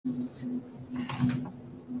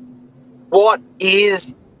What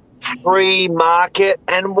is free market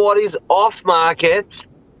and what is off market?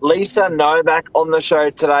 Lisa Novak on the show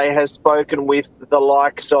today has spoken with the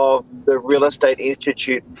likes of the Real Estate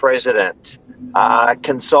Institute president,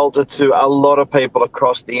 consulted to a lot of people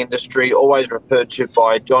across the industry, always referred to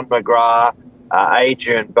by John McGrath,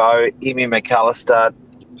 Adrian Bowe, Amy McAllister,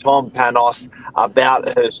 Tom Panos,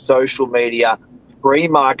 about her social media free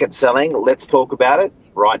market selling. Let's talk about it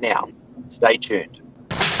right now. Stay tuned.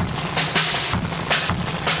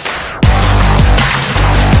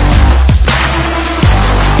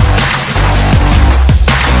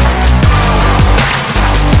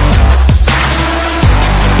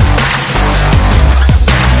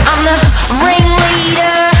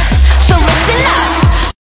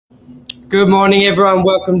 Good morning, everyone.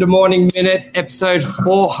 Welcome to Morning Minutes, episode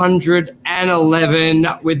 411,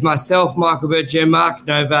 with myself, Michael Birch, and Mark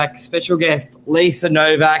Novak, special guest Lisa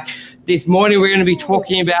Novak. This morning, we're going to be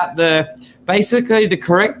talking about basically the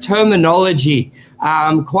correct terminology.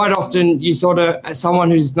 Quite often, you sort of, as someone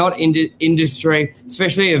who's not in the industry,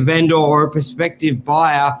 especially a vendor or a prospective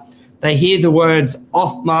buyer, they hear the words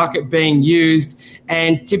off market being used,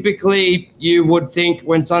 and typically you would think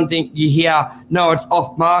when something you hear, no, it's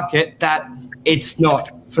off market, that it's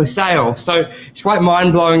not for sale. So it's quite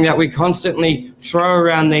mind blowing that we constantly throw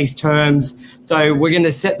around these terms. So we're going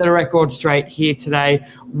to set the record straight here today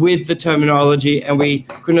with the terminology, and we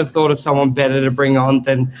couldn't have thought of someone better to bring on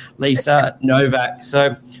than Lisa Novak.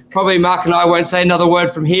 So probably Mark and I won't say another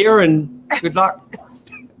word from here, and good luck.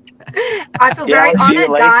 I feel very honoured,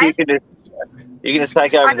 guys. You can just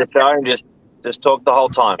take over the show and just talk the whole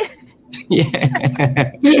time.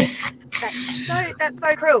 Yeah. That's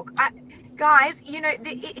so cruel. Guys, you know,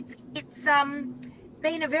 it's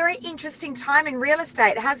been a very interesting time in real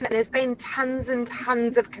estate, hasn't it? There's been tons and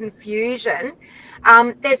tons of confusion.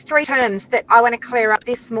 There's three terms that I want to clear up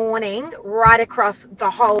this morning right across the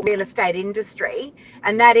whole real estate industry,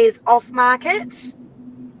 and that is off market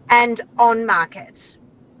and on market.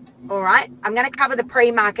 All right, I'm going to cover the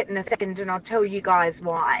pre-market in a second, and I'll tell you guys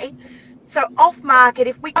why. So off-market,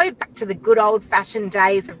 if we go back to the good old-fashioned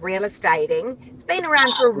days of real estating, it's been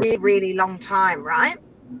around for a really, really long time, right?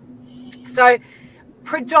 So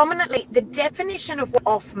predominantly, the definition of what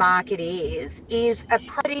off-market is a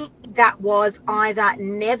property that was either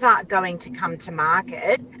never going to come to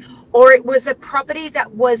market, or it was a property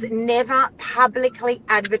that was never publicly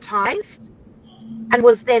advertised and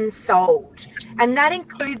was then sold. And that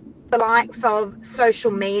includes the likes of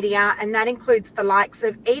social media, and that includes the likes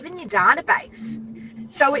of even your database.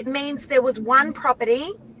 So it means there was one property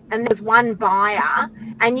and there was one buyer,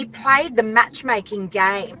 and you played the matchmaking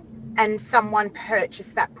game and someone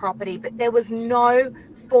purchased that property, but there was no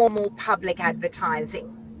formal public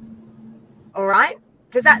advertising. All right?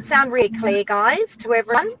 Does that sound really clear, guys, to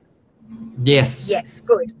everyone? Yes. Yes,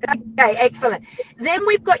 good. Okay, excellent. Then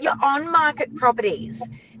we've got your on-market properties.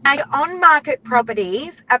 Now, your on-market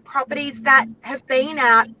properties are properties that have been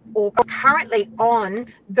out or currently on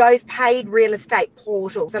those paid real estate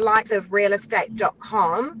portals, the likes of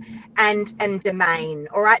realestate.com and Domain.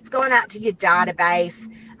 All right, it's gone out to your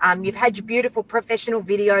database. You've had your beautiful professional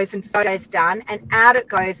videos and photos done, and out it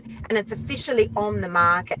goes, and it's officially on the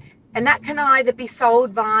market. And that can either be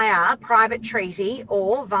sold via private treaty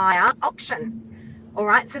or via auction. All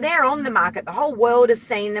right, so they're on the market. The whole world has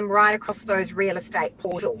seen them right across those real estate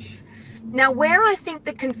portals. Now, where I think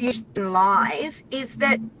the confusion lies is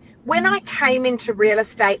that when I came into real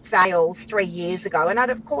estate sales 3 years ago, and I'd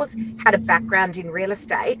of course had a background in real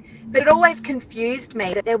estate, but it always confused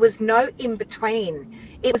me that there was no in between.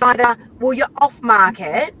 It was either, well, you're off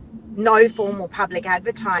market, no formal public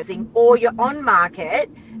advertising, or you're on market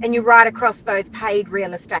and you're right across those paid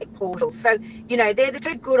real estate portals. So, you know, they're the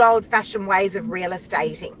two good old-fashioned ways of real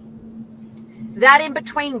estating. That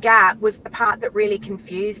in-between gap was the part that really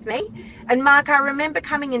confused me. And Mark, I remember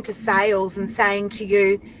coming into sales and saying to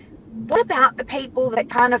you, what about the people that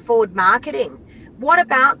can't afford marketing? What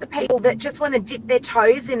about the people that just want to dip their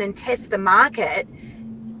toes in and test the market?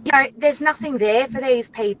 You know, there's nothing there for these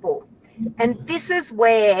people. And this is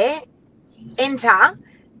where enter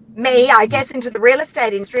me, I guess, into the real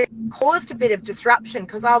estate industry caused a bit of disruption,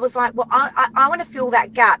 because I was like, well, I want to fill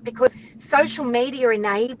that gap, because social media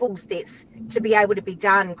enables this to be able to be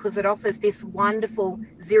done, because it offers this wonderful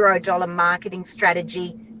 $0 marketing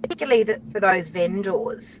strategy, particularly for those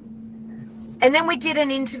vendors. And then we did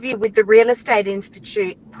an interview with the Real Estate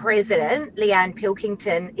Institute president, Leanne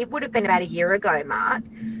Pilkington. It would have been about a year ago, Mark.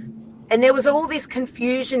 And there was all this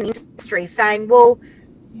confusion in the industry saying, well,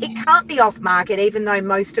 it can't be off market, even though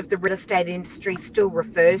most of the real estate industry still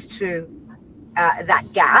refers to that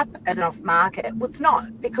gap as an off-market. Well, it's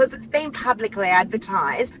not, because it's been publicly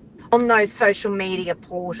advertised on those social media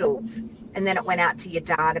portals, and then it went out to your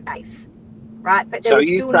database, right? But there was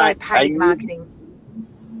still no paid marketing.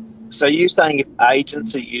 So you're saying if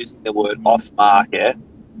agents are using the word off-market,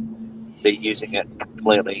 they're using it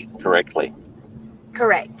completely correctly?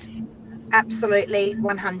 Correct. Absolutely,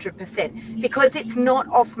 100%. Because it's not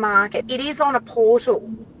off-market. It is on a portal.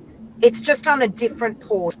 It's just on a different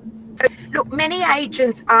portal. So, look, many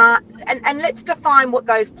agents are, and let's define what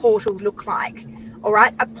those portals look like. All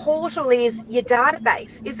right, a portal is your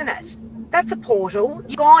database, isn't it? That's a portal.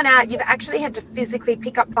 You've gone out, you've actually had to physically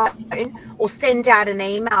pick up the phone or send out an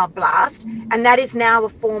email blast, and that is now a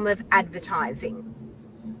form of advertising.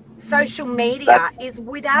 Social media is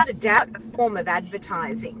without a doubt a form of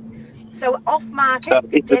advertising. So off-market, so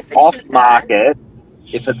if it's off-market,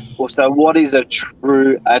 so what is a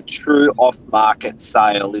true off-market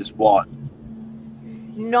sale is what?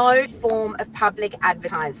 No form of public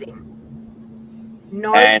advertising.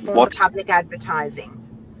 No and form of public advertising.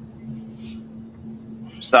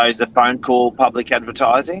 So is a phone call public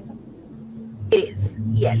advertising? It is,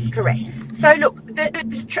 yes, correct. So look,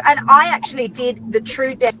 and I actually did the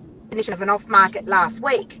true definition of an off-market last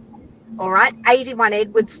week. All right, 81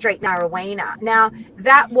 Edward Street, Narrowena. Now,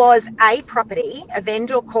 that was a property. A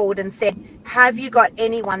vendor called and said, have you got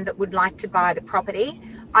anyone that would like to buy the property?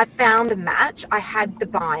 I found a match. I had the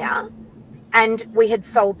buyer, and we had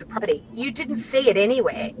sold the property. You didn't see it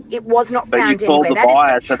anywhere. It was not found anywhere. But you called the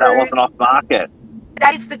buyer, so that wasn't off-market.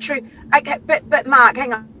 That is the truth. Okay, but Mark,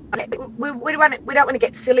 hang on. We don't want to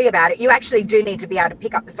get silly about it. You actually do need to be able to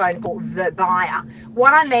pick up the phone and call the buyer.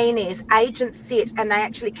 What I mean is agents sit and they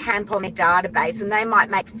actually camp on their database, and they might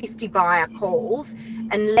make 50 buyer calls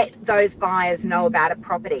and let those buyers know about a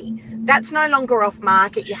property. That's no longer off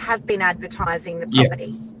market. You have been advertising the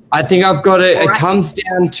property. Yeah. I think I've got it. It comes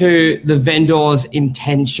down to the vendor's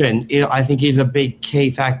intention. I think is a big key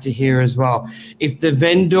factor here as well. If the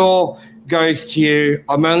vendor goes to you,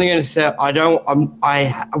 I'm only going to say I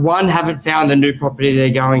haven't found the new property they're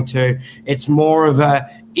going to. It's more of a,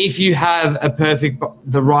 if you have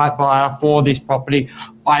the right buyer for this property,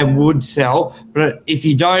 I would sell. But if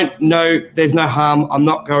you don't know, there's no harm. I'm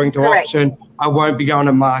not going to auction. I won't be going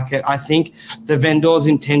to market. I think the vendor's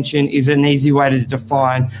intention is an easy way to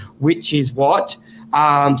define which is what.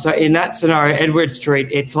 So in that scenario, Edward Street,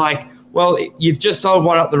 it's like, well, you've just sold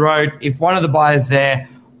one up the road. If one of the buyers there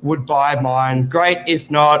would buy mine, great. If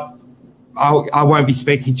not, I won't be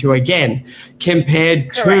speaking to you again.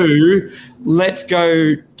 Compared to, let's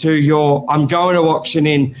go to I'm going to auction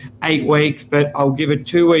in 8 weeks, but I'll give a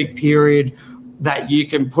 2-week period that you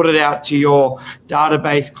can put it out to your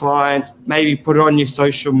database clients, maybe put it on your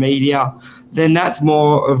social media. Then that's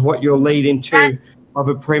more of what you'll lead into of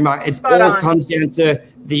a pre-market. It all comes down to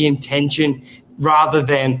the intention rather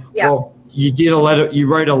than, well, you did a letter,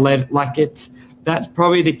 you wrote a letter, that's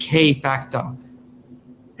probably the key factor.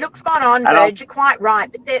 Look, spot on, Bird. You're quite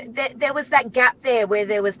right. But there was that gap there where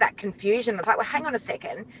there was that confusion. I was like, well, hang on a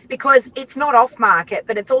second, because it's not off market,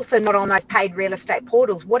 but it's also not on those paid real estate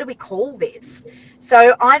portals. What do we call this?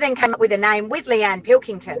 So I then came up with a name with Leanne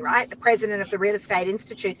Pilkington, right, the president of the Real Estate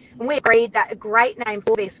Institute, and we agreed that a great name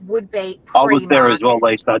for this would be pre-market. I was there as well,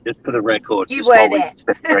 Lisa, just for the record. You were there.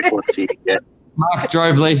 Yeah. Mark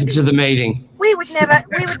drove Lisa to the meeting. We would never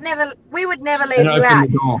leave you out.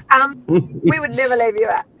 We would never leave you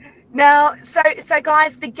out. Now, so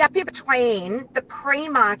guys, the gap in between the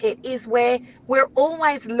pre-market is where we're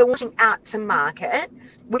always launching out to market.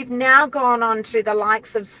 We've now gone on to the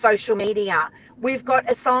likes of social media. We've got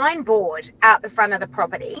a signboard out the front of the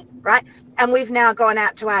property, right? And we've now gone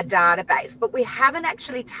out to our database, but we haven't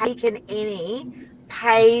actually taken any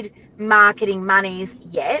paid marketing monies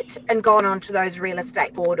yet and gone on to those real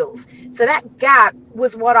estate portals. So that gap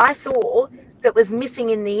was what I saw that was missing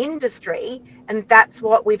in the industry, and that's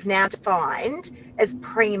what we've now defined as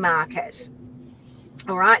pre-market.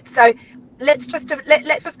 All right, so let's just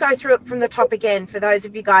go through it from the top again for those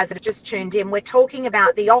of you guys that have just tuned in. We're talking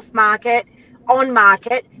about the off-market,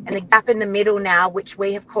 on-market, and the gap in the middle now, which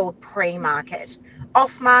we have called pre-market.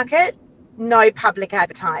 Off-market, no public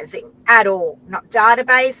advertising at all, not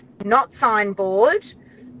database, not signboard,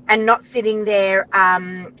 and not sitting there,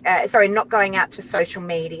 not going out to social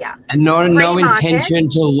media. And no intention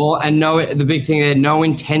to launch, and the big thing there, no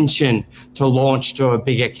intention to launch to a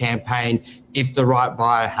bigger campaign if the right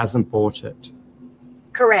buyer hasn't bought it.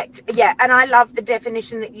 Correct. Yeah. And I love the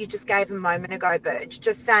definition that you just gave a moment ago, Burge,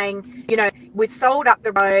 just saying, we've sold up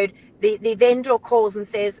the road. The vendor calls and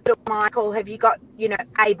says, look, Michael, have you got,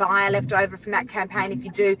 a buyer left over from that campaign? If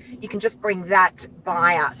you do, you can just bring that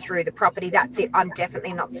buyer through the property. That's it. I'm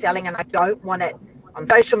definitely not selling, and I don't want it on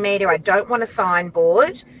social media. I don't want a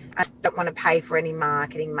signboard. I don't want to pay for any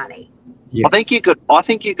marketing money. Yeah. I think you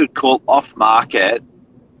could call off market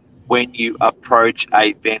when you approach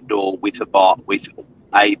a vendor with a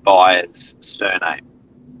buyer's surname.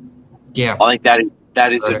 Yeah, I think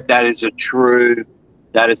that is a true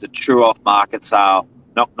off market sale.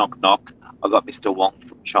 Knock, knock, knock. I've got Mr. Wong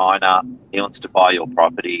from China. He wants to buy your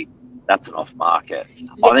property. That's an off market.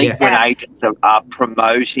 I think when agents are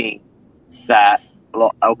promoting that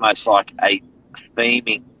almost like a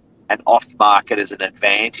theming and off market as an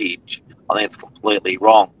advantage, I think it's completely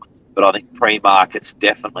wrong. But I think pre-market's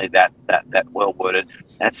definitely that well worded.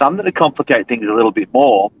 And something to complicate things a little bit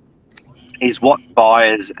more is what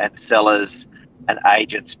buyers and sellers and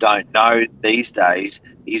agents don't know these days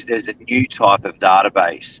is there's a new type of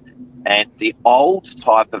database. And the old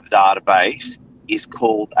type of database is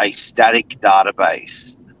called a static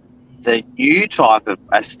database. The new type of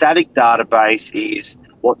a static database is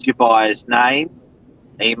what's your buyer's name,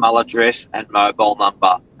 email address, and mobile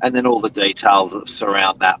number, and then all the details that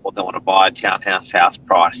surround that, what they want to buy, a townhouse, house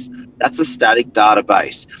price. That's a static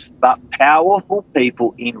database. But powerful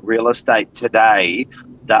people in real estate today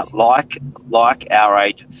that like our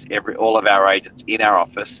agents, all of our agents in our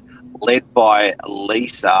office, led by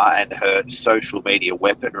Lisa and her social media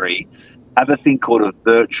weaponry, have a thing called a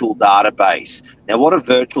virtual database. Now, what a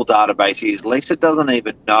virtual database is, Lisa doesn't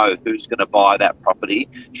even know who's going to buy that property.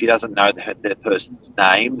 She doesn't know the person's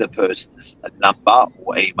name, the person's number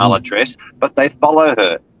or email address, but they follow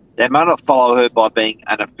her. They may not follow her by being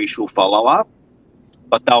an official follower,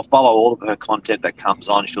 but they'll follow all of her content that comes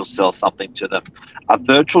on. She'll sell something to them. A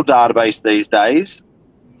virtual database these days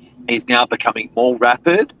is now becoming more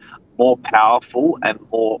rapid, more powerful, and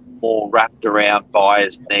more wrapped around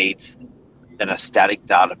buyers' needs than a static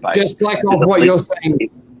database. Just like what you're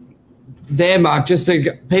saying there, Mark,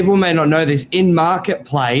 people may not know this, in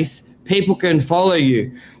Marketplace, people can follow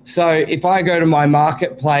you. So if I go to my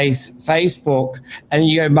Marketplace Facebook and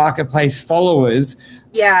you go Marketplace followers,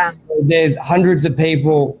 so there's hundreds of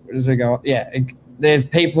people. There's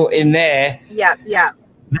people in there.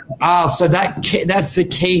 So that's the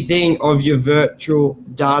key thing of your virtual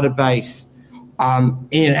database.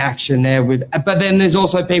 In action there but then there's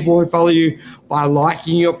also people who follow you by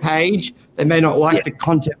liking your page. They may not like the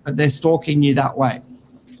content, but they're stalking you that way.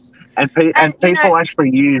 And people actually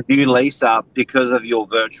use you, Lisa, because of your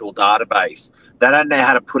virtual database. They don't know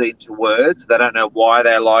how to put it into words. They don't know why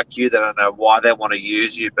they like you. They don't know why they want to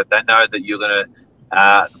use you, but they know that you're going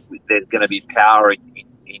to. There's going to be power in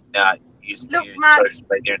using you in social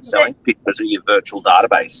media and selling because of your virtual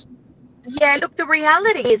database. Yeah, look, the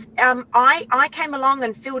reality is I came along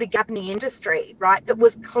and filled a gap in the industry, right, that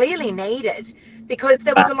was clearly needed because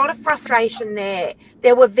there was a lot of frustration there.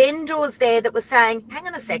 There were vendors there that were saying, hang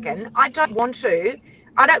on a second, I don't want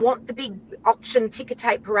the big auction ticker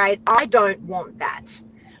tape parade. I don't want that,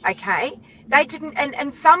 okay? They didn't,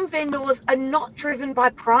 and some vendors are not driven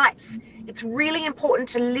by price. It's really important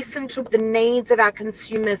to listen to what the needs of our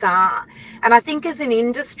consumers are. And I think as an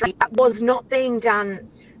industry, that was not being done.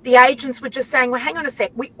 The agents were just saying, well, hang on a sec,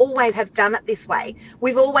 we always have done it this way.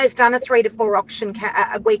 We've always done a 3 to 4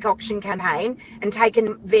 week auction campaign and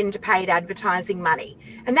taken vendor paid advertising money.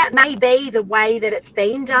 And that may be the way that it's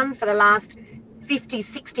been done for the last 50,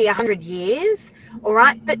 60, 100 years, all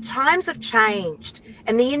right? But times have changed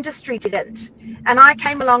and the industry didn't. And I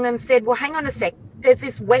came along and said, well, hang on a sec, there's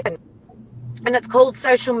this weapon and it's called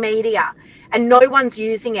social media and no one's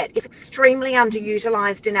using it. It's extremely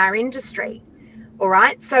underutilized in our industry. All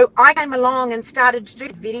right. So I came along and started to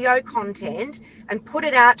do video content and put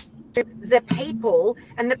it out to the people,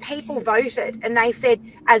 and the people voted. And they said,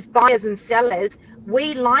 as buyers and sellers,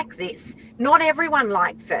 we like this. Not everyone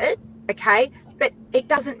likes it. OK, but it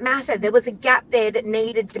doesn't matter. There was a gap there that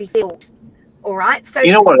needed to be filled. All right. So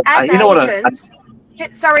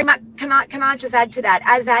sorry, Mark, can I just add to that?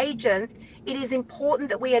 As agents, it is important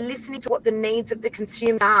that we are listening to what the needs of the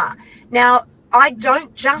consumer are. Now, I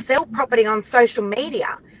don't just sell property on social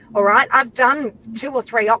media, all right? I've done 2 or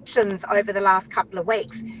 3 auctions over the last couple of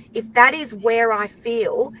weeks. If that is where I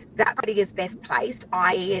feel that property is best placed,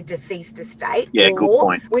 i.e. a deceased estate,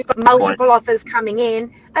 or we've got multiple offers coming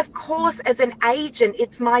in, of course, as an agent,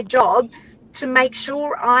 it's my job to make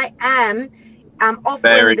sure I am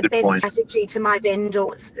offering the best strategy to my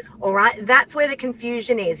vendors, all right? That's where the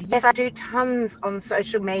confusion is. Yes, I do tons on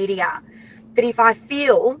social media, but if I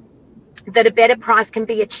feel that a better price can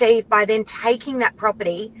be achieved by then taking that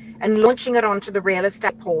property and launching it onto the real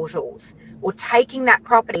estate portals, or taking that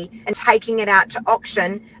property and taking it out to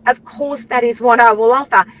auction, of course, that is what I will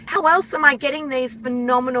offer. How else am I getting these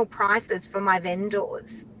phenomenal prices for my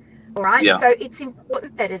vendors? All right. Yeah. So it's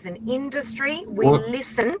important that as an industry, we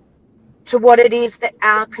listen to what it is that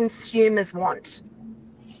our consumers want.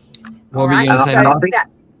 What were you going to say, Mark?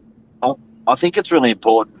 I think it's really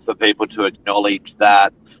important for people to acknowledge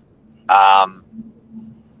that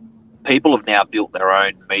people have now built their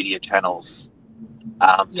own media channels.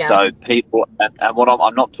 So people, and what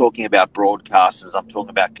I'm not talking about broadcasters, I'm talking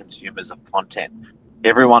about consumers of content.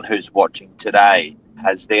 Everyone who's watching today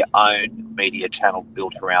has their own media channel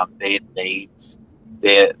built around their needs,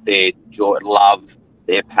 their joy, love,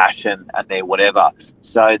 their passion, and their whatever.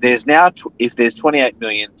 So there's now, if there's 28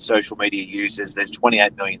 million social media users, there's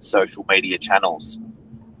 28 million social media channels.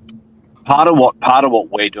 Part of what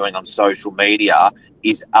we're doing on social media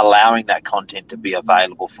is allowing that content to be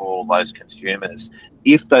available for all those consumers.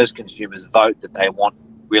 If those consumers vote that they want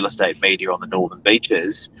real estate media on the Northern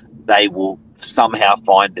Beaches, they will somehow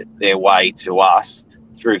find their way to us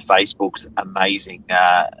through Facebook's amazing,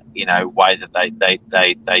 way that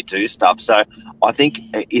they do stuff. So I think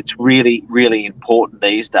it's really, really important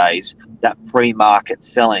these days that pre-market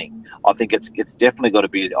selling. I think it's definitely got to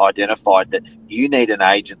be identified that you need an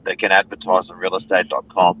agent that can advertise on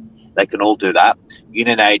realestate.com. They can all do that. You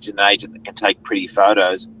need an agent that can take pretty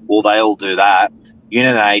photos. Well, they all do that. You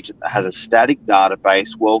need an agent that has a static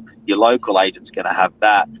database. Well, your local agent's going to have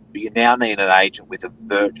that. But you now need an agent with a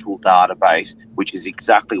virtual database, which is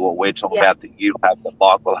exactly what we're talking about, that you have, that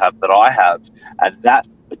Mike will have, that I have. And that,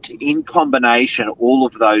 in combination, all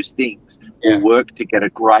of those things will work to get a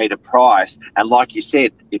greater price. And like you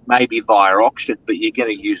said, it may be via auction, but you're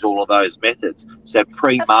going to use all of those methods. So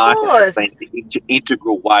pre-market has been the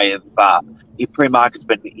integral way of pre-market's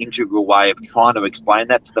been the integral way of trying to explain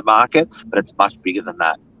that to the market, but it's much bigger than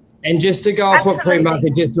that. And just to go off what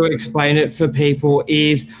pre-market, just to explain it for people,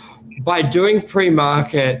 is by doing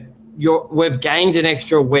pre-market, we've gained an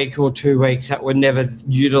extra week or 2 weeks that were never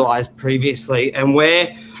utilised previously. And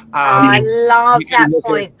I love that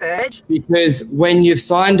point, Serge. Because when you've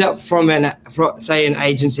signed up from say an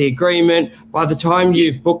agency agreement, by the time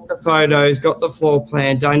you've booked the photos, got the floor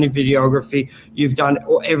plan, done your videography, you've done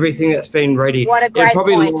everything that's been ready. What a great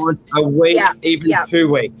probably point. launch a week, even 2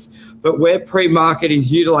 weeks. But where pre-market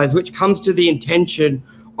is utilised, which comes to the intention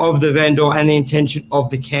of the vendor and the intention of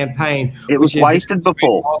the campaign. It was wasted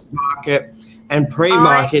before. Off-market and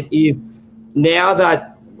pre-market is now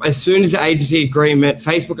that as soon as the agency agreement,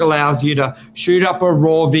 Facebook allows you to shoot up a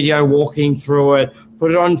raw video walking through it, put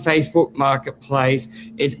it on Facebook Marketplace.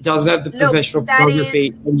 It doesn't have the professional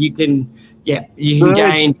photography, and you can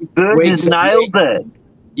gain. Birds nailed it.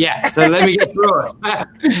 Yeah, so let me get through it.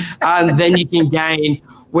 And then you can gain,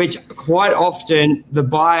 which quite often the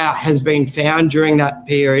buyer has been found during that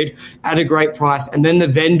period at a great price. And then the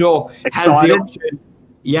vendor has the option.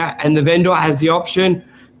 Yeah, and the vendor has the option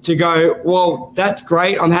to go, well, that's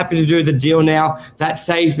great. I'm happy to do the deal now. That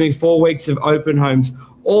saves me 4 weeks of open homes.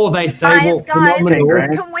 Or they say, phenomenal.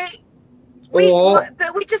 Can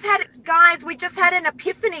we just had an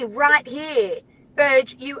epiphany right here.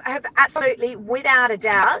 Burge, you have absolutely, without a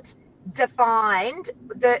doubt, defined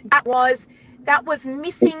that was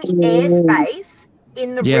missing airspace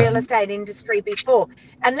in the real estate industry before.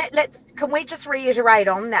 And can we just reiterate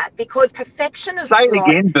on that? Because perfection is Say it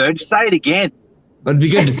again, Burge. Say it again. It'd be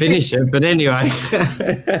good to finish it, but anyway.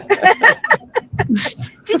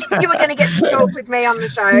 Did you think you were going to get to talk with me on the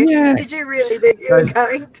show? Yeah. Did you really think you were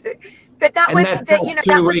going to? But that was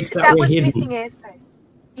missing airspace.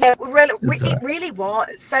 Yeah, it really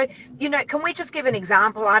was. So, can we just give an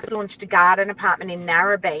example? I've launched a garden apartment in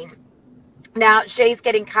Narrabeen. Now, she's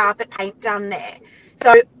getting carpet paint done there.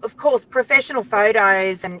 So, of course, professional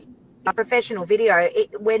photos and professional video,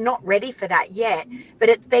 we're not ready for that yet. But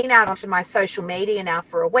it's been out onto my social media now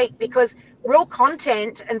for a week because real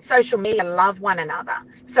content and social media love one another.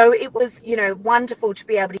 So it was, wonderful to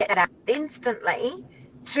be able to get that out instantly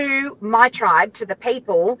to my tribe, to the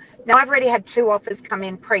people. Now, I've already had 2 offers come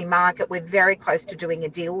in pre-market. We're very close to doing a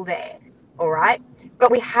deal there, all right?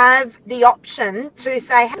 But we have the option to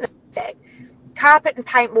say, hang on a sec, carpet and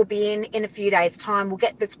paint will be in a few days' time. We'll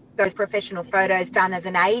get those professional photos done as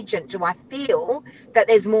an agent. Do I feel that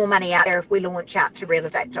there's more money out there if we launch out to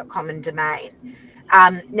realestate.com and Domain?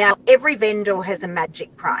 Now, every vendor has a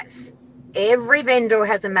magic price. Every vendor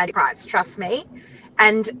has a magic price, trust me.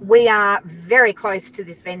 And we are very close to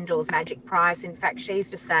this vendor's magic price. In fact, she's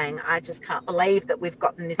just saying, I just can't believe that we've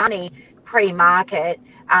gotten this money pre-market.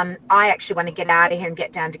 I actually want to get out of here and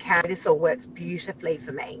get down to Canada. This all works beautifully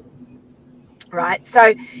for me. Right.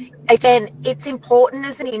 So again, it's important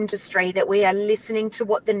as an industry that we are listening to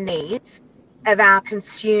what the needs of our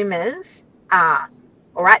consumers are.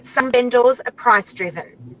 All right. Some vendors are price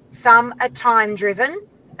driven, some are time driven,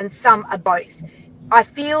 and some are both. I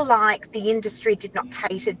feel like the industry did not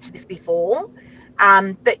cater to this before.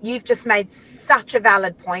 But you've just made such a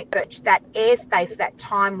valid point, Birch, that airspace, that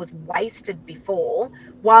time was wasted before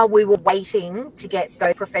while we were waiting to get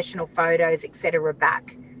those professional photos, etc.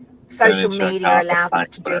 back. Social media allows us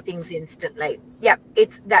to do things instantly. Yep,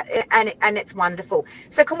 it's that, and it's wonderful.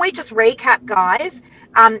 So can we just recap, guys?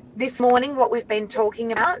 This morning, what we've been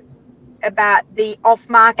talking about the off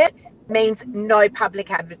market means no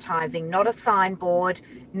public advertising, not a signboard,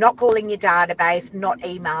 not calling your database, not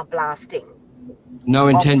email blasting. No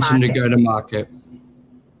intention to go to market.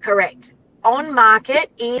 Correct. On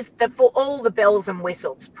market is for all the bells and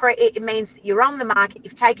whistles. It means that you're on the market,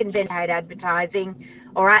 you've taken paid advertising,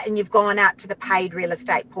 all right, and you've gone out to the paid real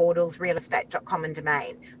estate portals, realestate.com and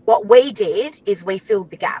Domain. What we did is we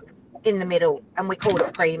filled the gap in the middle, and we called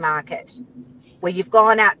it pre-market, where you've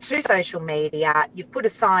gone out to social media, you've put a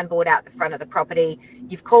signboard out the front of the property,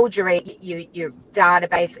 you've called your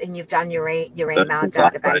database, and you've done your email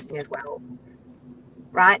databasing as well.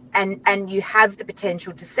 Right, and you have the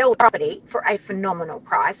potential to sell property for a phenomenal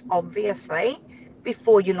price, obviously,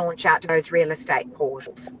 before you launch out to those real estate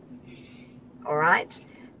portals. All right,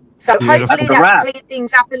 so hopefully that cleared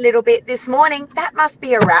things up a little bit this morning. That must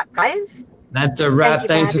be a wrap, guys. That's a wrap.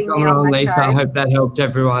 Thanks for coming on, Lisa. I hope that helped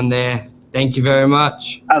everyone there. Thank you very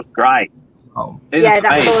much. That was great. Yeah,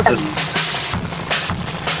 that was awesome.